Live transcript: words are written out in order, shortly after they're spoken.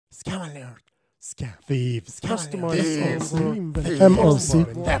scam alert, scam thieves, Customized MLC,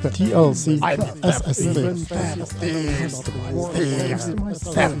 TLC, SSD,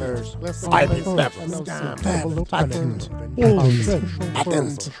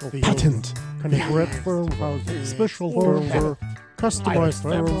 patent, RED firmware, special firmware, customized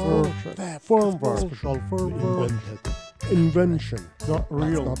firmware, special firmware, invention, not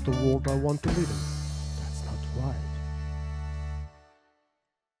real, not the world I want to live in. That's not right.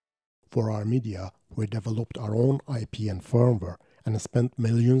 For our media, we developed our own IP and firmware and spent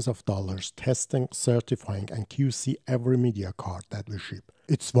millions of dollars testing, certifying, and QC every media card that we ship.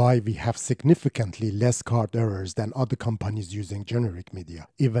 It's why we have significantly less card errors than other companies using generic media,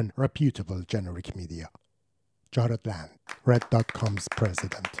 even reputable generic media. Jared Land, RED.com's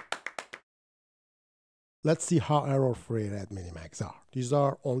president. Let's see how error-free RED Mini-Mags are. These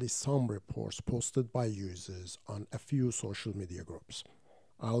are only some reports posted by users on a few social media groups.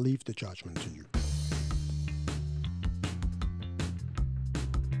 I'll leave the judgment to you.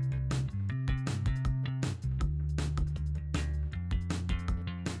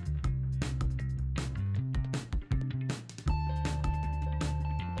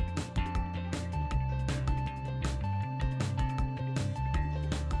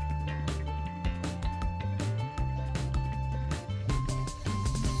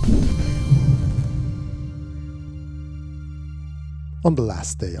 On the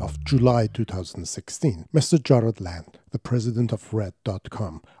last day of July 2016, Mr. Jared Land, the president of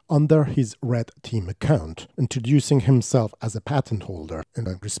RED.com, under his RED team account, introducing himself as a patent holder in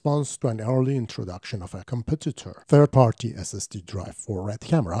response to an early introduction of a competitor third-party SSD drive for RED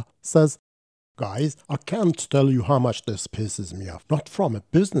camera, says, "Guys, I can't tell you how much this pisses me off, not from a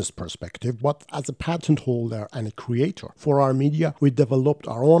business perspective, but as a patent holder and a creator. For our media, we developed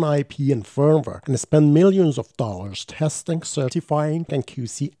our own IP and firmware and spent millions of dollars testing, certifying, and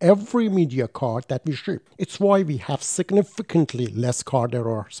QC every media card that we ship. It's why we have significantly less card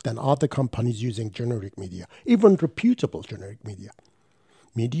errors than other companies using generic media, even reputable generic media.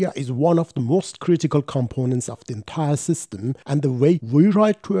 Media is one of the most critical components of the entire system, and the way we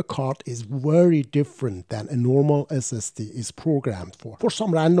write to a card is very different than a normal SSD is programmed for. For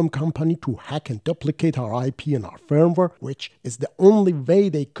some random company to hack and duplicate our IP and our firmware, which is the only way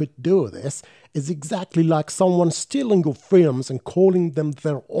they could do this, is exactly like someone stealing your films and calling them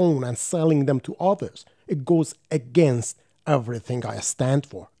their own and selling them to others. It goes against everything I stand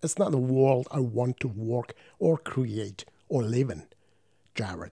for. It's not a world I want to work or create or live in.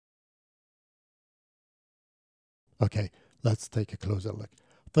 Jared." Okay, let's take a closer look.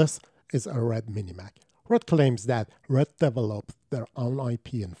 This is a RED Mini-Mag. RED claims that RED developed their own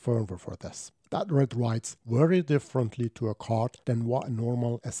IP and firmware for this. That RED writes very differently to a card than what a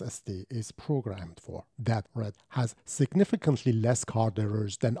normal SSD is programmed for. That RED has significantly less card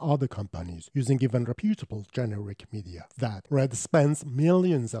errors than other companies using even reputable generic media. That RED spends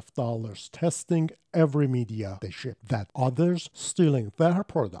millions of dollars testing every media they ship. That others stealing their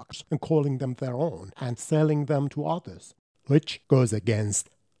products and calling them their own and selling them to others, which goes against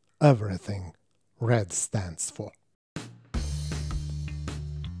everything RED stands for.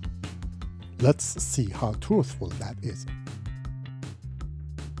 Let's see how truthful that is.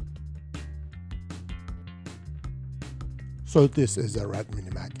 So this is a RED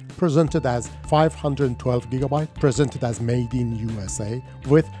Mini-Mag, presented as 512GB, presented as made in USA,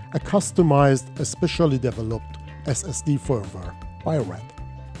 with a customized, especially developed SSD firmware by RED.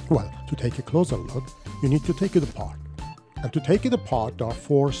 Well, to take a closer look, you need to take it apart. And to take it apart, there are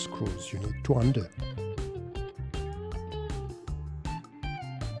 4 screws you need to undo.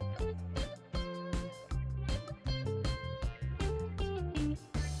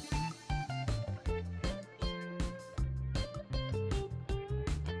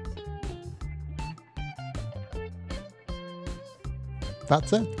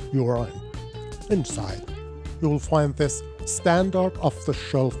 That's it, you're in. Inside, you will find this standard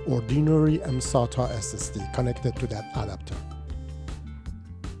off-the-shelf ordinary mSATA SSD connected to that adapter.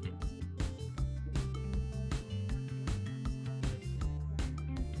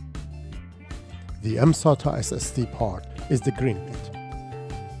 The mSATA SSD part is the green bit.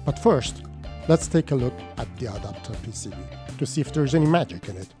 But first, let's take a look at the adapter PCB to see if there's any magic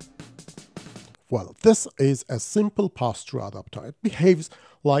in it. Well, this is a simple pass-through adapter. It behaves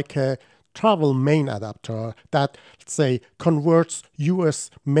like a travel main adapter that, let's say, converts US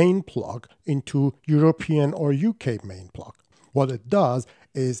main plug into European or UK main plug. What it does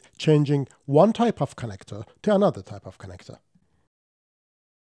is changing one type of connector to another type of connector.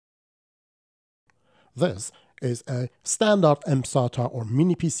 This is a standard mSATA or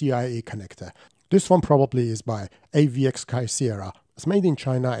mini PCIe connector. This one probably is by AVX Sierra It's made in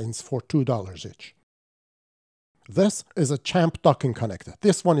China and it's for $2 each. This is a Champ docking connector.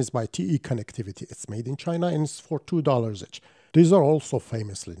 This one is by TE Connectivity. It's made in China and it's for $2 each. These are also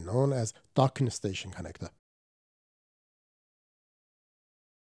famously known as docking station connector.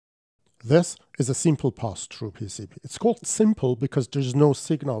 This is a simple pass-through PCB. It's called simple because there's no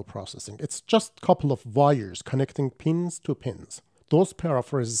signal processing. It's just a couple of wires connecting pins to pins. Those pair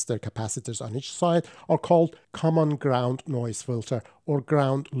of resistor capacitors on each side are called common ground noise filter or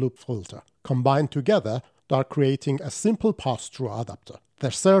ground loop filter. Combined together, they are creating a simple pass-through adapter.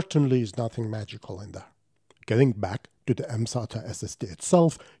 There certainly is nothing magical in there. Getting back to the mSATA SSD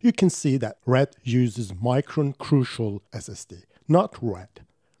itself, you can see that RED uses Micron Crucial SSD, not RED.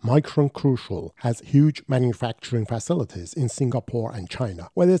 Micron Crucial has huge manufacturing facilities in Singapore and China,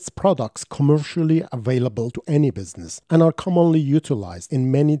 with its products commercially available to any business and are commonly utilized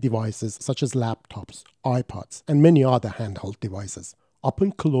in many devices such as laptops, iPods, and many other handheld devices.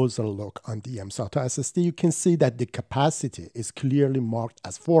 Upon closer look on the mSATA SSD, you can see that the capacity is clearly marked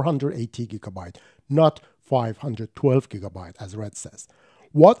as 480 GB, not 512 GB as RED says.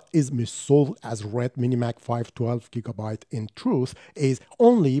 What is missold as RED MINI-MAG 512 GB in truth is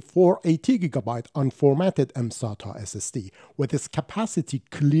only 480 GB unformatted mSATA SSD, with its capacity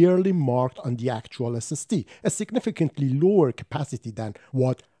clearly marked on the actual SSD, a significantly lower capacity than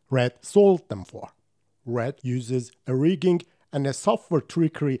what RED sold them for. RED uses a rigging and a software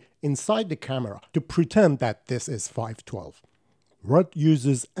trickery inside the camera to pretend that this is 512. RED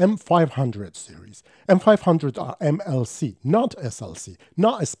uses M500 series. M500 are MLC, not SLC,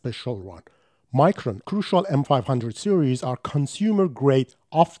 not a special one. Micron Crucial M500 series are consumer-grade,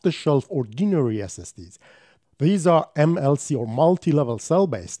 off-the-shelf ordinary SSDs. These are MLC or multi-level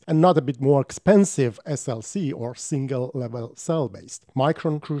cell-based and not a bit more expensive SLC or single-level cell-based.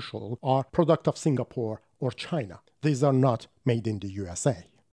 Micron Crucial are product of Singapore or China. These are not made in the USA.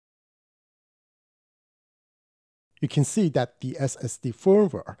 You can see that the SSD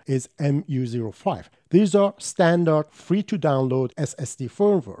firmware is MU05. These are standard free-to-download SSD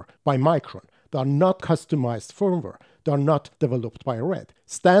firmware by Micron. They are not customized firmware. They are not developed by RED.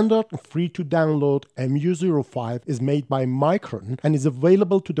 Standard free-to-download MU05 is made by Micron and is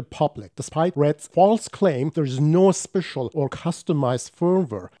available to the public. Despite RED's false claim, there is no special or customized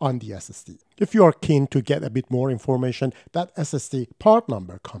firmware on the SSD. If you are keen to get a bit more information, that SSD part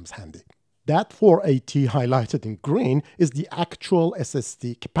number comes handy. That 480 highlighted in green is the actual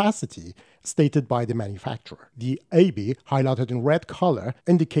SSD capacity stated by the manufacturer. The AB, highlighted in red color,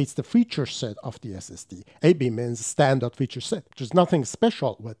 indicates the feature set of the SSD. AB means standard feature set. There's nothing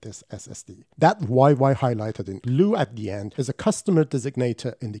special with this SSD. That YY highlighted in blue at the end is a customer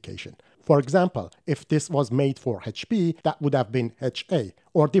designator indication. For example, if this was made for HP, that would have been HA,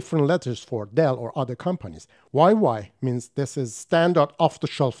 or different letters for Dell or other companies. YY means this is standard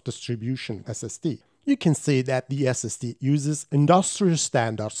off-the-shelf distribution SSD. You can see that the SSD uses industry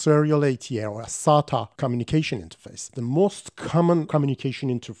standard serial ATA or SATA communication interface. The most common communication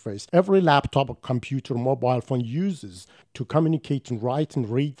interface every laptop, computer, mobile phone uses to communicate and write and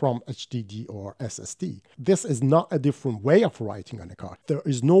read from HDD or SSD. This is not a different way of writing on a card. There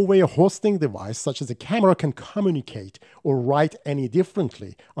is no way a hosting device such as a camera can communicate or write any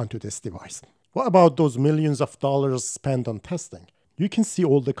differently onto this device. What about those millions of dollars spent on testing? You can see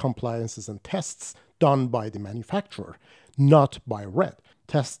all the compliances and tests done by the manufacturer, not by RED.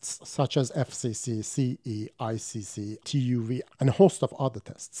 Tests such as FCC, CE, ICC, TUV, and a host of other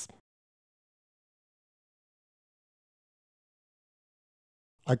tests.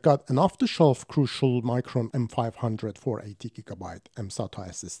 I got an off-the-shelf Crucial Micron M500 480GB mSATA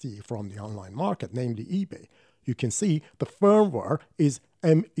SSD from the online market, namely eBay. You can see the firmware is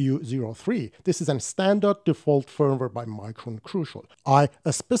MU03. This is a standard default firmware by Micron Crucial. I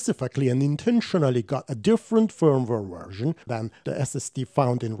specifically and intentionally got a different firmware version than the SSD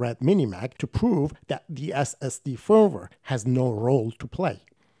found in RED MINI-MAG to prove that the SSD firmware has no role to play.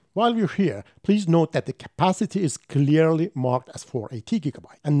 While you're here, please note that the capacity is clearly marked as 480GB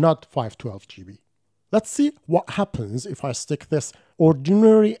and not 512GB. Let's see what happens if I stick this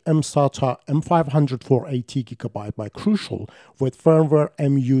ordinary mSATA M500 480GB by Crucial with firmware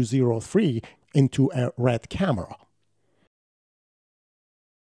MU03 into a RED camera.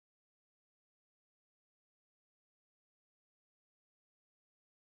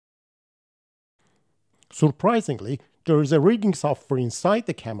 Surprisingly, there is a rigging software inside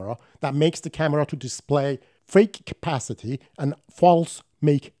the camera that makes the camera to display fake capacity and false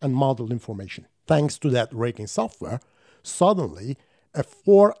make and model information. Thanks to that rigging software, suddenly a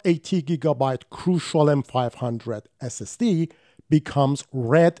 480GB Crucial M500 SSD becomes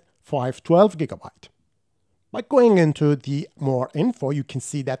RED 512GB. By going into the more info, you can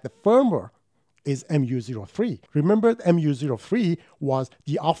see that the firmware is MU03. Remember, MU03 was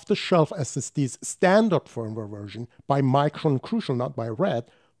the off-the-shelf SSD's standard firmware version by Micron Crucial, not by RED,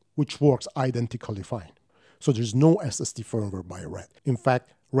 which works identically fine. So there's no SSD firmware by RED. In fact,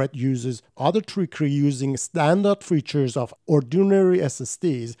 RED uses other trickery using standard features of ordinary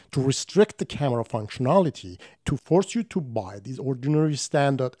SSDs to restrict the camera functionality, to force you to buy these ordinary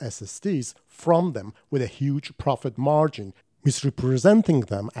standard SSDs from them with a huge profit margin, misrepresenting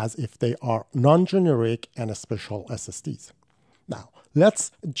them as if they are non-generic and special SSDs. Now,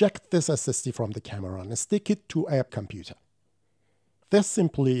 let's eject this SSD from the camera and stick it to a computer. This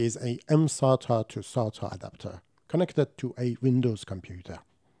simply is a mSATA to SATA adapter connected to a Windows computer.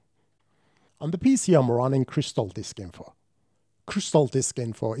 On the PC, I'm running Crystal Disk Info. Crystal Disk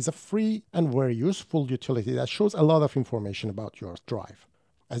Info is a free and very useful utility that shows a lot of information about your drive.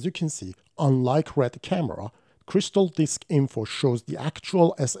 As you can see, unlike RED Camera, Crystal Disk Info shows the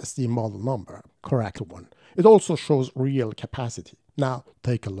actual SSD model number, correct one. It also shows real capacity. Now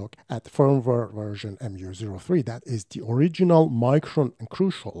take a look at firmware version MU03, that is the original Micron and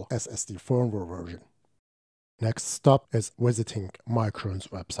Crucial SSD firmware version. Next stop is visiting Micron's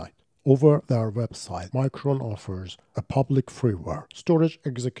website. Over their website, Micron offers a public freeware, storage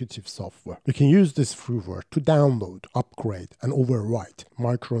executive software. You can use this freeware to download, upgrade, and overwrite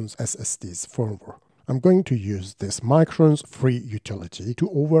Micron's SSD's firmware. I'm going to use this Micron's free utility to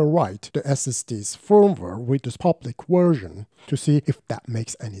overwrite the SSD's firmware with this public version to see if that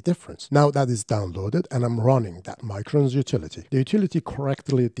makes any difference. Now that is downloaded and I'm running that Micron's utility. The utility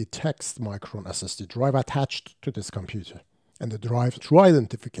correctly detects Micron SSD drive attached to this computer, and the drive true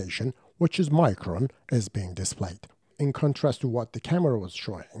identification, which is Micron, is being displayed. In contrast to what the camera was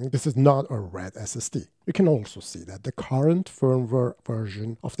showing, this is not a RED SSD. You can also see that the current firmware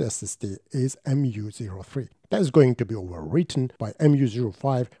version of the SSD is MU03. That is going to be overwritten by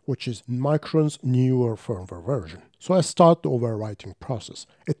MU05, which is Micron's newer firmware version. So I start the overwriting process.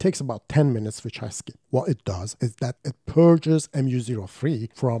 It takes about 10 minutes, which I skip. What it does is that it purges MU03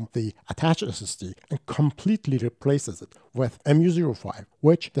 from the attached SSD and completely replaces it with MU05,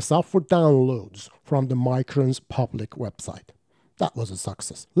 which the software downloads from the Micron's public website. That was a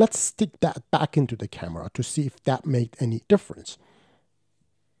success. Let's stick that back into the camera to see if that made any difference.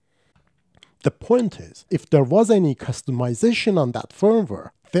 The point is, if there was any customization on that firmware,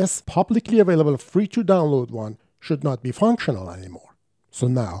 this publicly available free to download one should not be functional anymore. So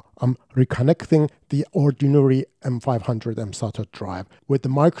now I'm reconnecting the ordinary M500 mSATA drive with the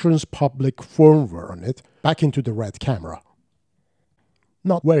Micron's public firmware on it back into the RED camera.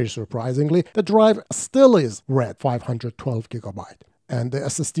 Not very surprisingly, the drive still is RED 512GB, and the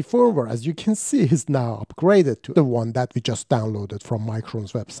SSD firmware, as you can see, is now upgraded to the one that we just downloaded from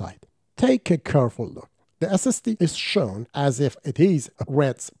Micron's website. Take a careful look. The SSD is shown as if it is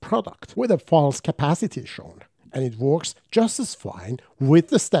RED's product with a false capacity shown, and it works just as fine with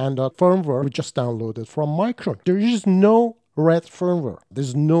the standard firmware we just downloaded from Micron. There is no RED firmware.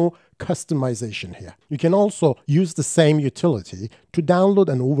 There's no customization here. You can also use the same utility to download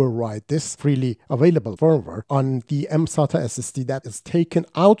and override this freely available firmware on the mSATA SSD that is taken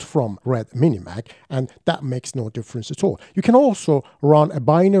out from RED MINI-MAG, and that makes no difference at all. You can also run a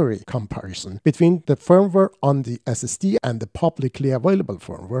binary comparison between the firmware on the SSD and the publicly available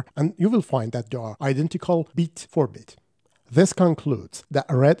firmware, and you will find that they are identical bit for bit. This concludes that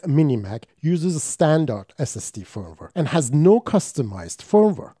RED MINI-MAG uses standard SSD firmware and has no customized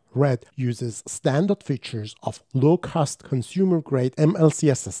firmware. RED uses standard features of low-cost consumer-grade MLC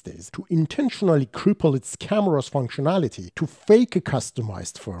SSDs to intentionally cripple its camera's functionality to fake a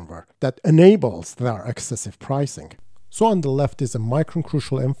customized firmware that enables their excessive pricing. So on the left is a Micron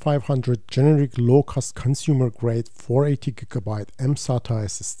Crucial M500 generic low-cost consumer-grade 480GB mSATA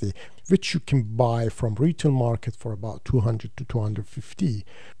SSD, which you can buy from retail market for about $200 to $250.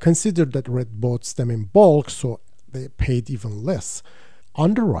 Consider that RED bought them in bulk, so they paid even less.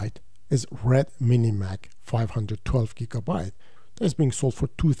 On the right is RED MINI-MAG 512GB that is being sold for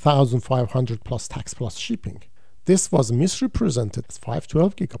 $2,500 plus tax plus shipping. This was misrepresented as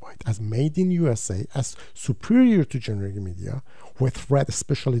 512GB as made in USA as superior to generic media with RED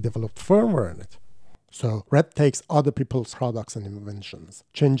specially developed firmware in it. So RED takes other people's products and inventions,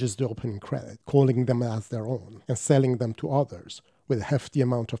 changes the opening credit, calling them as their own, and selling them to others with a hefty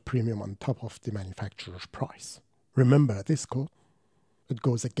amount of premium on top of the manufacturer's price. Remember this code? It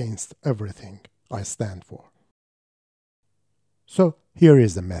goes against everything I stand for. So here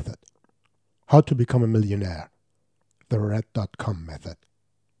is the method. How to become a millionaire. The RED.com method.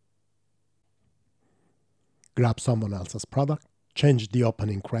 Grab someone else's product, change the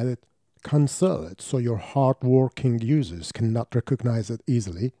opening credit, Conceal it so your hard-working users cannot recognize it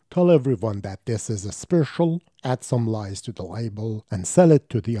easily. Tell everyone that this is a special, add some lies to the label, and sell it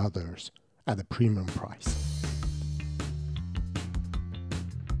to the others at a premium price.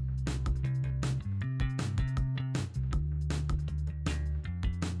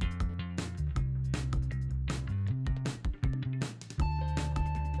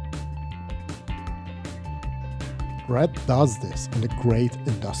 RED does this on a great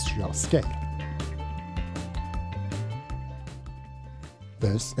industrial scale.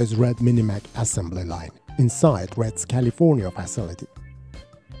 This is RED Mini-Mag assembly line inside RED's California facility.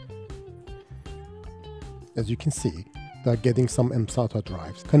 As you can see, they're getting some mSATA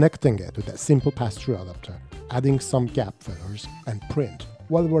drives, connecting it to that simple pass-through adapter, adding some gap fillers, and print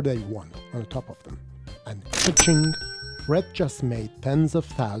whatever they want on the top of them. And cha-ching! RED just made tens of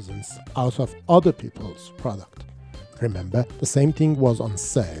thousands out of other people's product. Remember, the same thing was on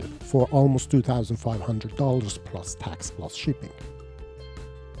sale for almost $2,500 plus tax plus shipping.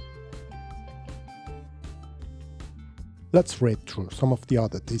 Let's read through some of the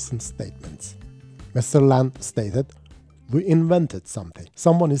other decent statements. Mr. Land stated, "We invented something.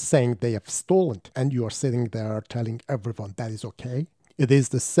 Someone is saying they have stolen it, and you are sitting there telling everyone that is okay? It is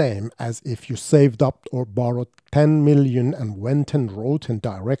the same as if you saved up or borrowed 10 million and went and wrote and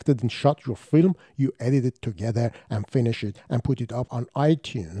directed and shot your film, you edit it together and finish it and put it up on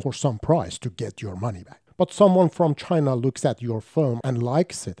iTunes for some price to get your money back. But someone from China looks at your film and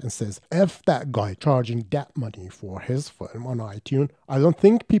likes it and says, F that guy charging that money for his film on iTunes. I don't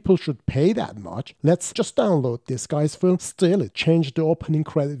think people should pay that much. Let's just download this guy's film, steal it, change the opening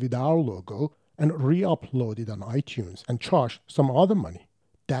credit with our logo, and re-upload it on iTunes and charge some other money.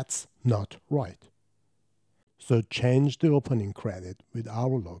 That's not right. So change the opening credit with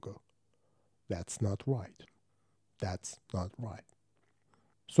our logo. That's not right. That's not right.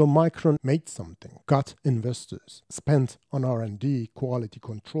 So Micron made something, got investors, spent on R&D, quality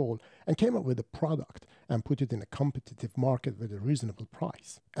control, and came up with a product and put it in a competitive market with a reasonable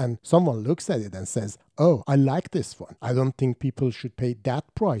price. And someone looks at it and says, oh, I like this one. I don't think people should pay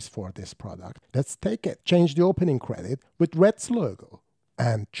that price for this product. Let's take it, change the opening credit with RED's logo,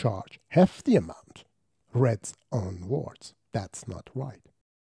 and charge hefty amount. RED's own words. That's not right.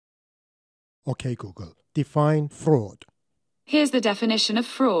 Okay, Google, define fraud. Here's the definition of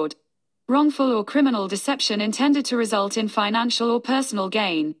fraud. Wrongful or criminal deception intended to result in financial or personal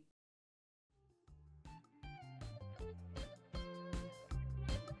gain.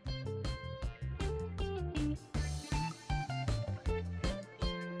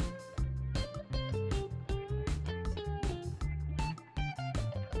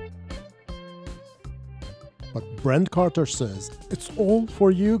 But Brent Carter says, it's all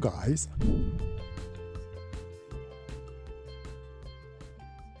for you guys.